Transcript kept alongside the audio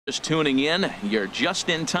Just tuning in, you're just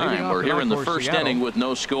in time. We're here in the first inning with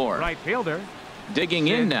no score. Right fielder. Digging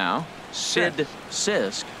in now, Sid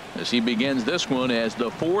Sisk, as he begins this one as the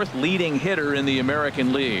fourth leading hitter in the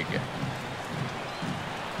American League.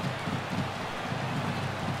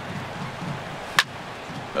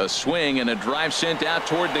 A swing and a drive sent out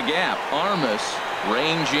toward the gap. Armas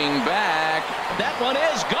ranging back. That one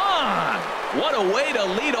is gone. What a way to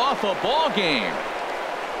lead off a ball game.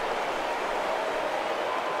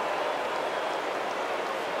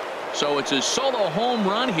 So it's a solo home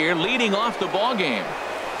run here leading off the ball game.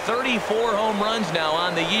 34 home runs now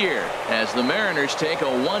on the year as the Mariners take a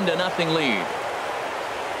 1-0 lead.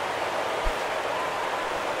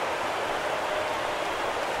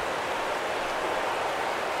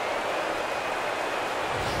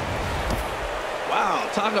 Wow,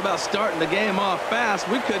 talk about starting the game off fast.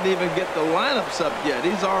 We couldn't even get the lineups up yet.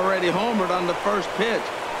 He's already homered on the first pitch.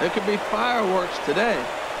 There could be fireworks today.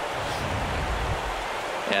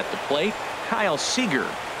 At the plate, Kyle Seager,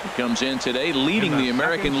 who comes in today leading the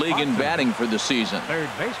American League in batting for the season. Third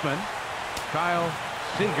baseman, Kyle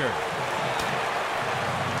Seager.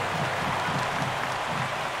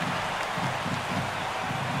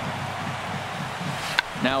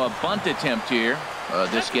 Now a bunt attempt here.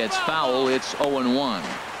 This gets foul. It's 0-1.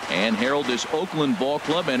 And Harold, this Oakland ball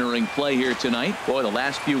club entering play here tonight. Boy, the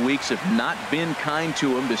last few weeks have not been kind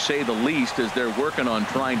to him, to say the least, as they're working on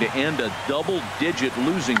trying to end a double-digit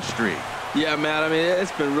losing streak. Yeah, Matt, I mean,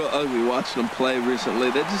 it's been real ugly watching them play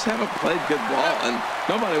recently. They just haven't played good ball, and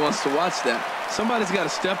nobody wants to watch that. Somebody's got to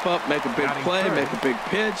step up, make a big play, make a big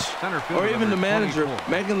pitch, or even the manager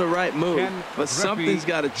making the right move. But something's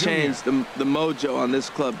got to change the mojo on this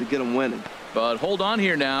club to get them winning. But hold on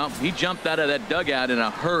here now. He jumped out of that dugout in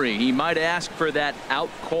a hurry. He might ask for that out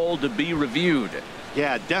call to be reviewed.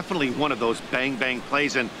 Yeah, definitely one of those bang-bang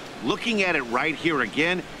plays. And looking at it right here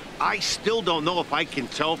again, I still don't know if I can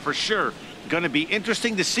tell for sure. Going to be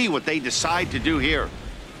interesting to see what they decide to do here.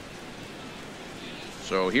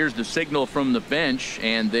 So here's the signal from the bench,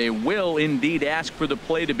 and they will indeed ask for the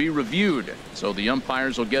play to be reviewed. So the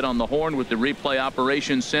umpires will get on the horn with the replay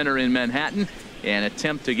operations center in Manhattan and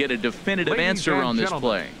attempt to get a definitive answer on this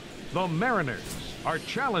play. The Mariners are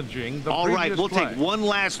challenging the All right, we'll play. take one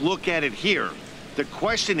last look at it here. The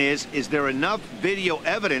question is there enough video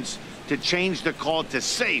evidence to change the call to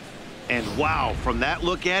safe? And wow, from that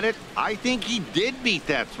look at it, I think he did beat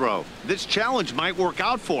that throw. This challenge might work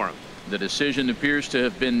out for him. The decision appears to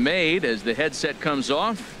have been made as the headset comes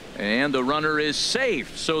off, and the runner is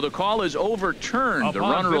safe. So the call is overturned. The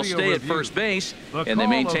runner will stay at first base, and they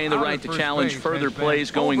maintain the right to challenge further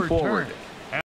plays going forward.